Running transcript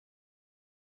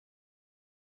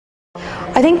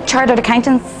I think chartered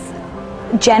accountants,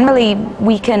 generally,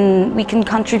 we can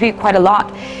contribute quite a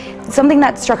lot. Something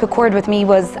that struck a chord with me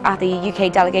was at the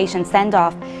UK delegation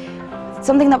send-off.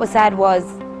 Something that was said was,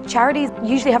 charities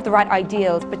usually have the right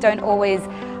ideals but don't always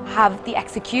have the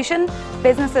execution.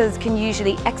 Businesses can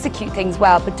usually execute things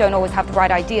well but don't always have the right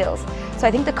ideals. So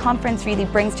I think the conference really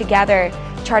brings together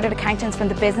chartered accountants from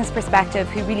the business perspective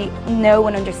who really know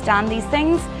and understand these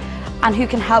things and who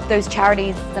can help those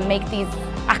charities and make these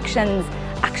actions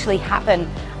actually happen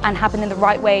and happen in the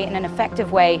right way, in an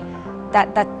effective way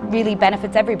that really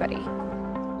benefits everybody.